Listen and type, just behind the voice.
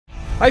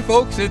Hi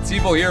folks, it's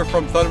Evo here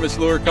from Thundermist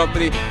Lure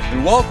Company,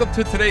 and welcome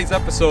to today's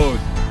episode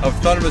of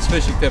Thundermist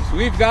Fishing Tips.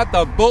 We've got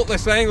the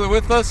boatless angler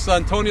with us.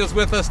 Antonio's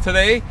with us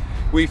today.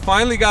 We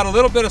finally got a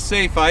little bit of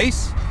safe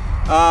ice.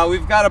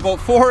 We've got about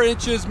 4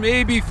 inches,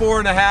 maybe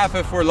 4.5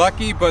 if we're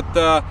lucky, but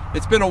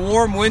it's been a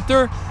warm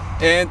winter.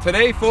 And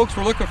today, folks,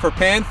 we're looking for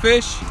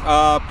panfish,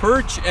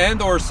 perch,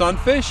 and or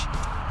sunfish.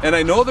 And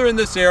I know they're in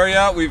this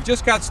area. We've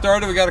just got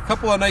started. We got a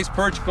couple of nice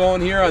perch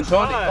going here.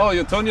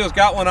 Antonio's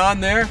got one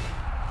on there.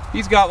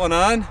 He's got one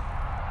on.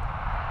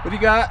 What do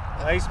you got?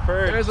 Nice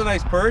perch. There's a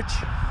nice perch.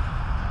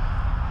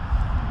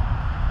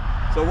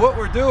 So what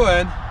we're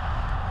doing,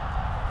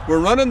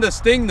 we're running the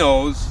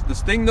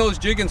Stingnose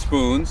jigging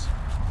spoons.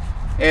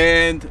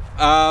 And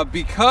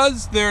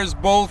because there's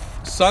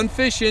both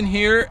sunfish in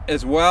here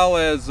as well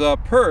as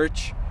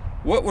perch,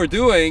 what we're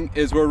doing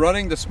is we're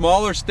running the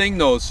smaller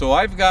Stingnose. So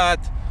I've got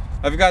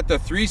the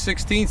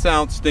 3/16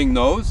 ounce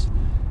Stingnose,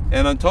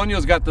 and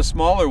Antonio's got the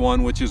smaller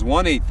one, which is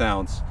 1/8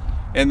 ounce.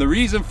 And the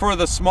reason for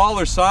the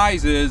smaller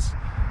size is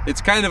it's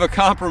kind of a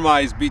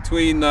compromise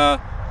between the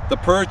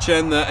perch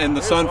and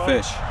the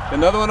sunfish. One.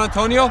 Another one,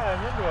 Antonio?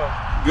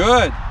 Yeah,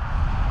 good.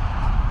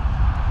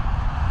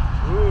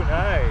 Ooh,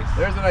 nice.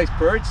 There's a nice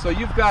perch. So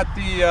you've got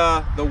the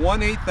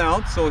 1/8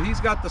 ounce. So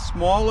he's got the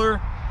smaller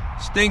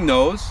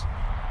Stingnose,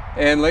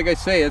 and like I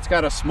say, it's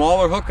got a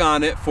smaller hook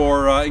on it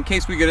for in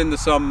case we get into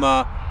some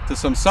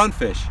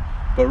sunfish.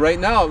 But right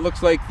now it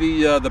looks like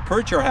the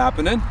perch are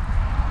happening.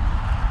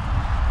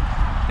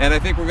 And I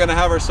think we're gonna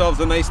have ourselves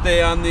a nice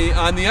day on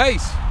the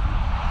ice.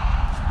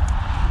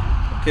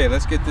 Okay,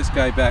 let's get this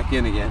guy back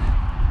in again.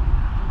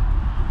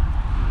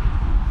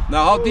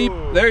 Now how deep?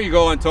 There you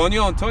go,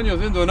 Antonio.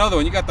 Antonio's into another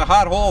one. You got the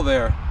hot hole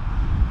there.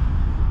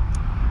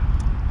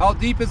 How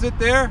deep is it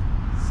there?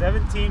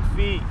 17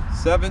 feet.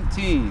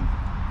 17.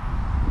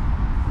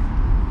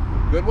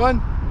 Good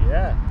one?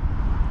 Yeah.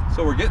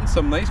 So we're getting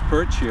some nice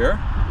perch here.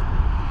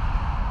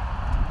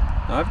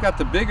 Now I've got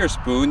the bigger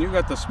spoon, you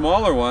got the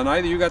smaller one.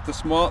 Either you got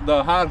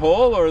the hot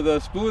hole, or the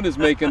spoon is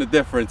making a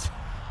difference.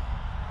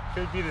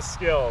 Could be the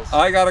skills.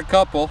 I got a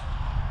couple.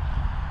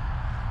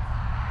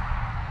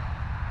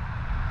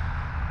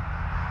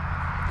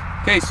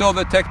 Okay, so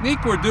the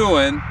technique we're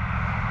doing,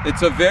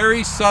 it's a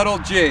very subtle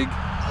jig.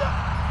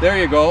 There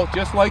you go,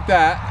 just like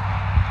that.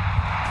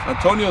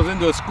 Antonio's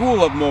into a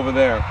school of them over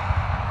there.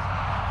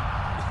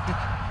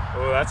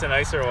 Oh, that's a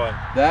nicer one.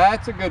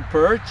 That's a good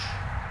perch.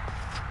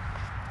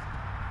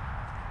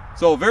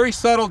 So very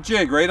subtle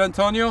jig, right,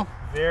 Antonio?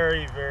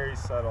 Very, very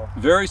subtle.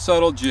 Very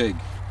subtle jig.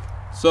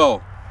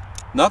 So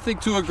nothing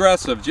too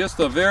aggressive,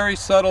 just a very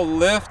subtle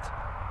lift,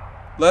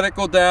 let it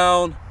go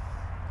down,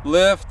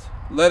 lift,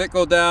 let it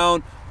go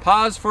down,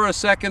 pause for a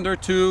second or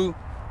two,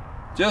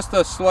 just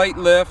a slight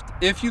lift.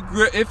 If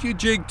you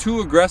jig too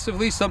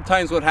aggressively,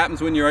 sometimes what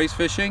happens when you're ice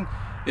fishing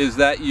is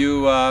that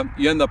you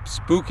end up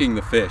spooking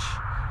the fish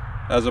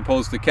as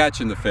opposed to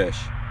catching the fish.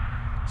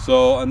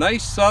 So a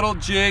nice subtle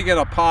jig and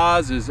a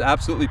pause is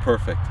absolutely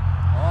perfect.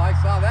 Oh, I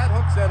saw that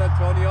hook set,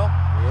 Antonio.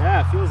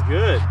 Yeah, it feels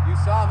good. You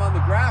saw him on the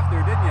graph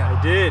there, didn't you? I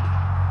did.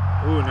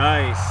 Ooh,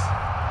 nice.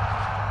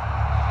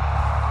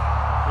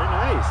 They're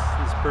nice,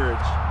 these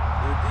perch.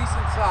 They're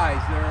decent size.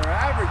 They're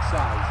average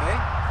size, eh?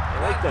 I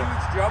like Not them.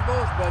 huge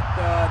jumbos, but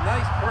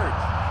nice perch.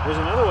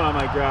 There's another one on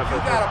my graph. You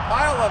got a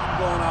pile of them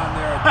going on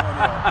there,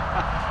 Antonio.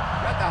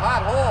 You got the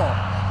hot hole.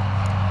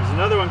 There's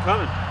another one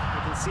coming. I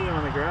can see him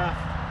on the graph.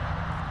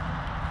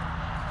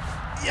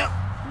 Yep.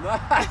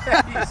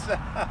 Nice.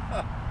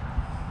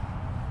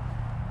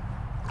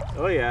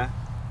 Oh yeah.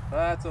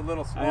 That's a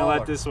little smaller. I'm gonna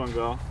let this one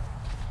go.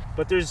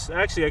 But there's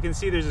actually, I can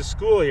see there's a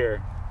school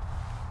here.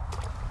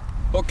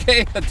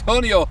 Okay,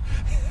 Antonio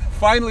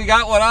finally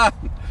got one on.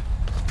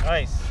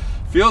 Nice.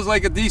 Feels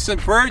like a decent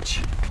perch.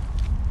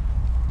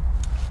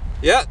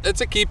 Yeah,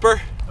 it's a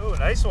keeper. Oh,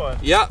 nice one.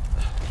 Yeah.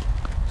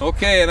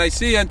 Okay, and I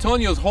see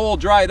Antonio's hole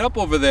dried up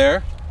over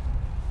there.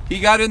 He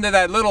got into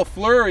that little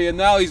flurry and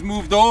now he's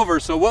moved over.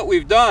 So what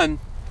we've done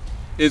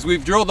is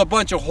we've drilled a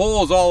bunch of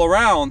holes all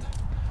around,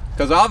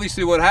 because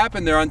obviously what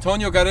happened there,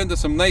 Antonio got into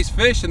some nice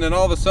fish and then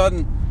all of a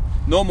sudden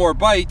no more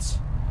bites.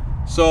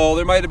 So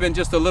there might have been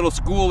just a little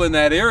school in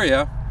that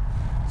area.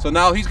 So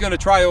now he's going to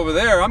try over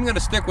there. I'm going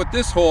to stick with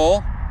this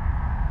hole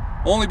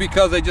only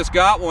because I just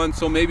got one,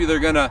 so maybe they're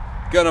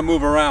gonna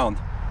move around.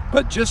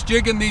 But just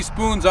jigging these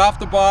spoons off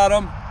the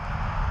bottom,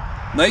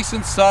 nice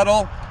and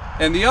subtle.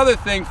 And the other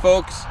thing,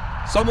 folks,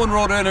 someone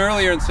wrote in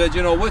earlier and said,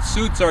 you know, what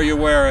suits are you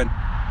wearing?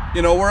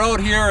 You know, we're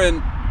out here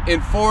in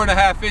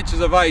 4.5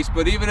 inches of ice,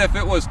 but even if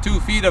it was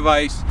 2 feet of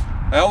ice,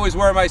 I always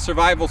wear my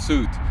survival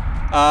suit.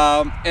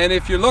 And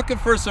if you're looking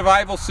for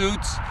survival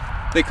suits,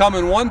 they come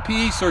in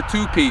 1-piece or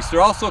 2-piece.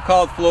 They're also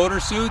called floater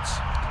suits.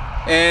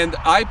 And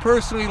I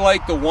personally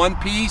like the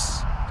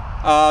 1-piece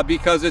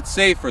because it's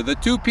safer. The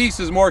 2-piece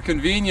is more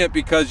convenient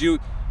because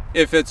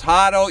if it's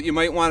hot out, you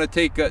might want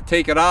to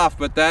take it off,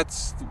 but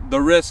that's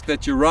the risk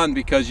that you run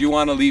because you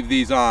want to leave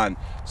these on.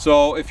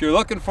 So if you're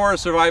looking for a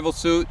survival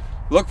suit,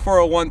 look for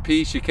a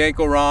 1-piece. You can't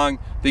go wrong.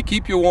 They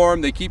keep you warm,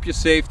 they keep you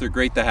safe, they're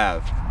great to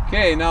have.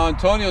 Okay, now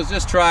Antonio's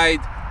just tried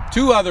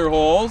 2 other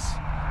holes.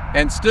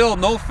 and still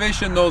no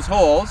fish in those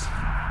holes.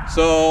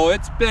 So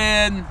it's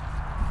been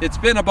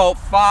about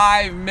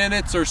 5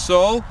 minutes or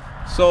so.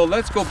 So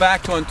let's go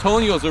back to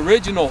Antonio's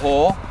original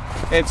hole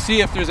and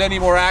see if there's any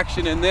more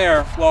action in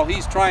there while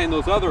he's trying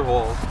those other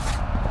holes.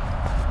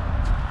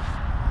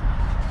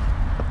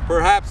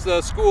 Perhaps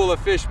the school of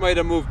fish might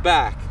have moved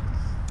back.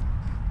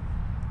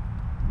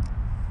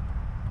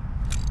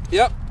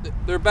 Yep,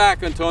 they're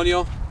back,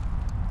 Antonio.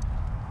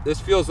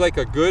 This feels like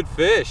a good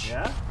fish.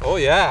 Yeah? Oh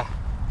yeah.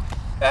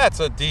 That's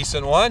a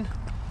decent one.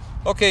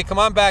 Okay, come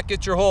on back,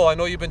 get your hole. I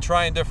know you've been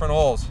trying different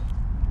holes.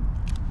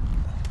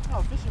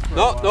 Oh, fishing for a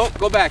while. No,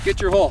 go back, get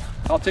your hole.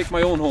 I'll take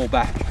my own hole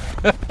back.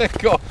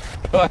 Go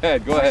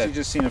ahead, go ahead. You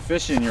just seen a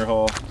fish in your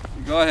hole.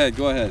 Go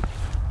ahead.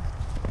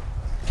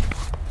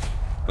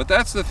 But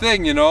that's the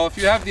thing, you know, if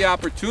you have the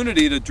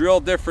opportunity to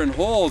drill different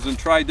holes and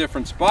try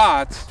different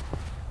spots.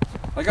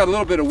 I got a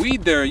little bit of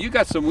weed there. You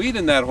got some weed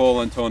in that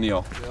hole,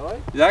 Antonio.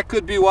 Really? That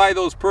could be why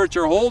those perch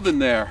are holding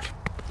there.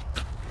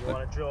 You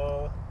want to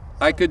drill?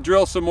 I could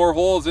drill some more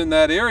holes in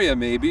that area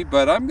maybe,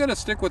 but I'm gonna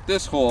stick with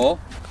this hole.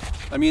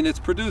 I mean, it's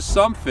produced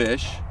some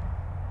fish.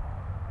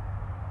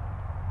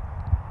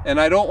 And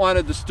I don't want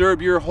to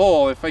disturb your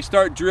hole. If I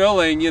start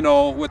drilling, you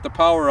know, with the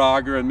power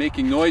auger and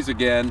making noise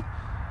again,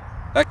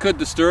 that could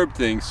disturb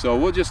things. So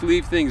we'll just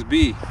leave things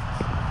be.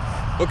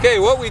 Okay,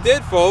 what we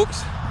did,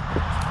 folks,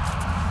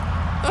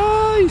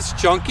 he's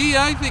chunky.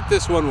 I think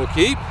this one will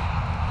keep.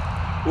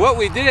 What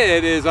we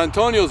did is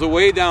Antonio's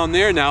away down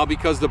there now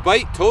because the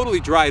bite totally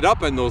dried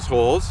up in those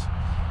holes.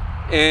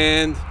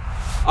 And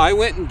I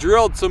went and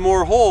drilled some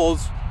more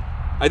holes.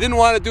 I didn't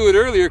want to do it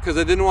earlier because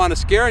I didn't want to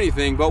scare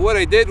anything. But what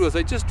I did was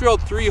I just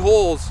drilled 3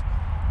 holes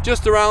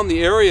just around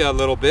the area a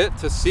little bit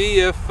to see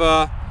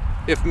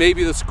if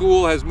maybe the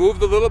school has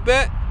moved a little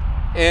bit.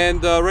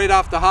 And right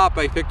off the hop,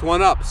 I picked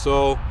one up.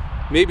 So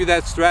maybe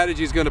that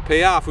strategy is going to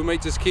pay off. We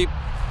might just keep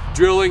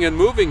drilling and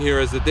moving here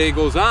as the day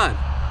goes on.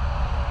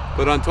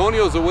 But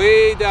Antonio's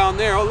away down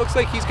there. Oh, it looks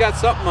like he's got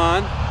something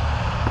on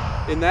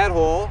in that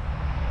hole.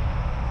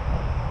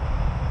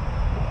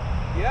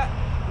 Yeah,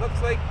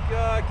 looks like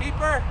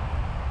keeper.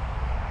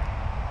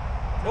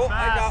 Oh,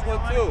 I got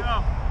one too.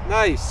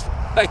 Nice.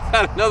 I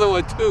got another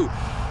one too.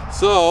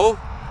 So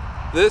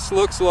this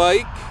looks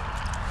like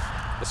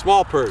a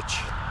small perch.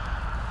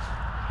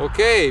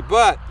 Okay,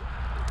 but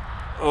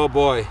oh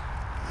boy.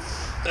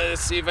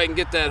 Let's see if I can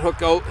get that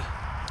hook out.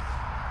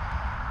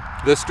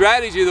 The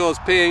strategy though is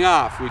paying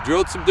off. We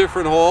drilled some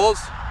different holes.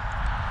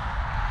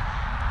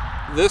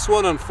 This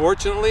one,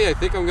 unfortunately, I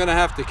think I'm gonna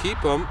have to keep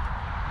him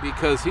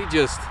because he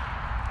just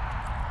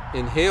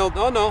inhaled.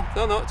 Oh no,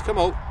 it's come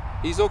out.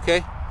 He's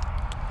okay.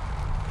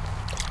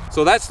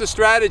 So that's the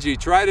strategy.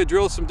 Try to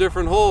drill some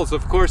different holes.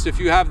 Of course, if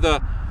you have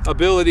the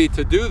ability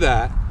to do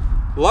that.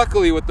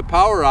 Luckily with the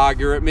power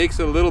auger, it makes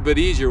it a little bit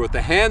easier. With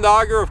the hand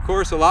auger, of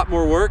course, a lot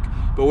more work.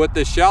 But with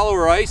the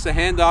shallower ice, a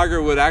hand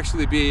auger would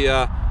actually be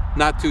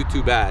not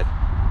too bad.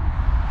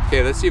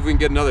 Okay, let's see if we can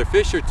get another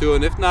fish or two,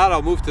 and if not,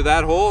 I'll move to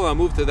that hole, and I'll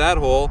move to that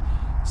hole,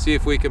 see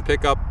if we can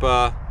pick up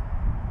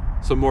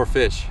some more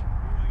fish.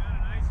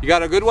 You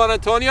got a good one,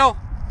 Antonio?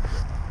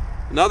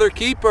 Another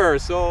keeper.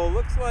 So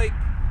looks like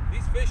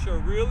these fish are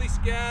really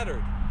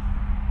scattered.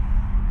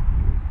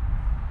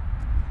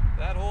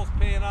 That hole's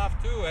paying off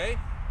too, eh?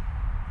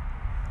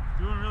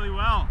 Doing really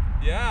well.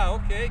 Yeah,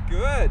 okay,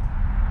 good.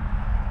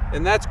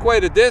 And that's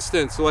quite a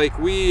distance. Like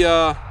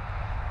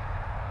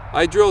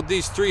I drilled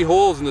these 3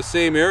 holes in the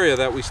same area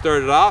that we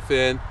started off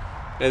in,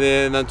 and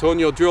then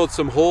Antonio drilled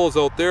some holes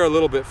out there a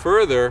little bit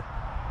further,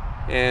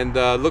 and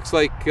looks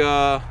like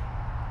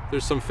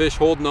there's some fish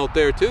holding out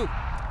there too.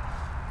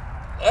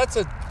 That's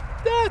a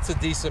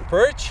decent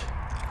perch.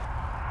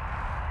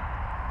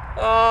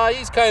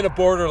 He's kind of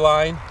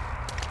borderline.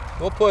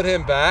 We'll put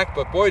him back,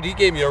 but boy, he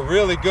gave me a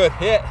really good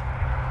hit.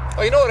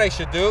 Oh, you know what I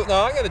should do?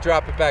 No, I'm going to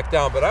drop it back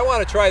down, but I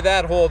want to try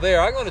that hole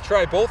there. I'm going to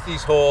try both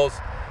these holes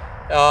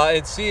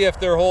and see if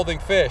they're holding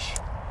fish.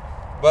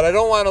 But I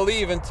don't want to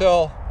leave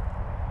until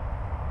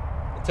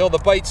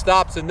the bite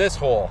stops in this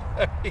hole.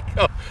 There you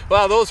go.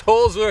 Wow, those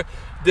holes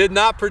did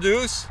not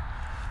produce.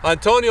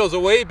 Antonio's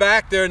away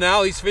back there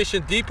now. He's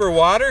fishing deeper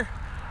water.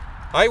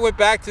 I went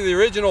back to the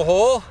original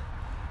hole,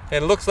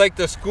 and it looks like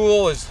the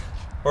school is,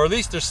 or at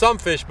least there's some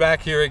fish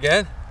back here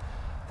again.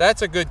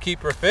 That's a good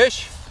keeper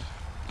fish.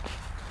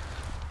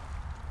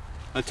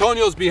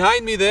 Antonio's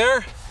behind me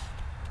there.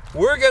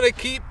 We're gonna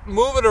keep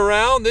moving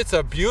around. It's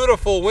a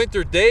beautiful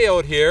winter day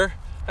out here.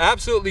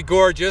 Absolutely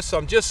gorgeous.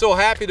 I'm just so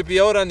happy to be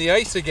out on the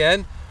ice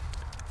again.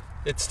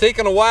 It's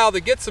taken a while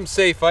to get some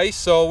safe ice,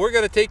 so we're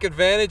gonna take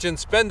advantage and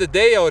spend the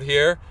day out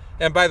here.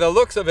 And by the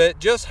looks of it,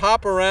 just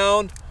hop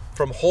around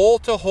from hole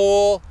to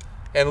hole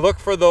and look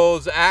for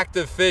those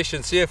active fish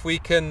and see if we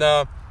can,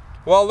 well,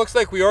 it looks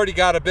like we already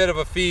got a bit of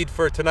a feed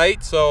for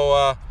tonight,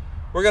 so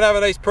we're gonna have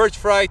a nice perch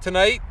fry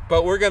tonight,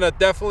 but we're gonna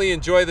definitely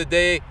enjoy the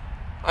day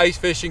ice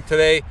fishing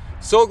today.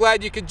 So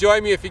glad you could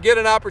join me. If you get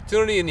an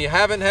opportunity and you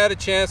haven't had a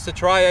chance to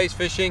try ice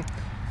fishing,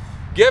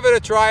 give it a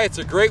try. It's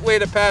a great way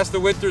to pass the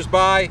winters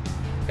by,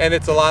 and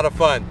it's a lot of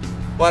fun.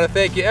 I want to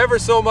thank you ever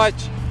so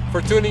much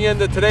for tuning in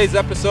to today's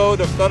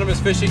episode of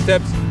Thundermist Fishing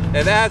Tips.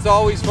 And as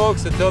always,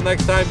 folks, until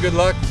next time, good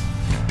luck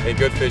and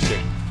good fishing.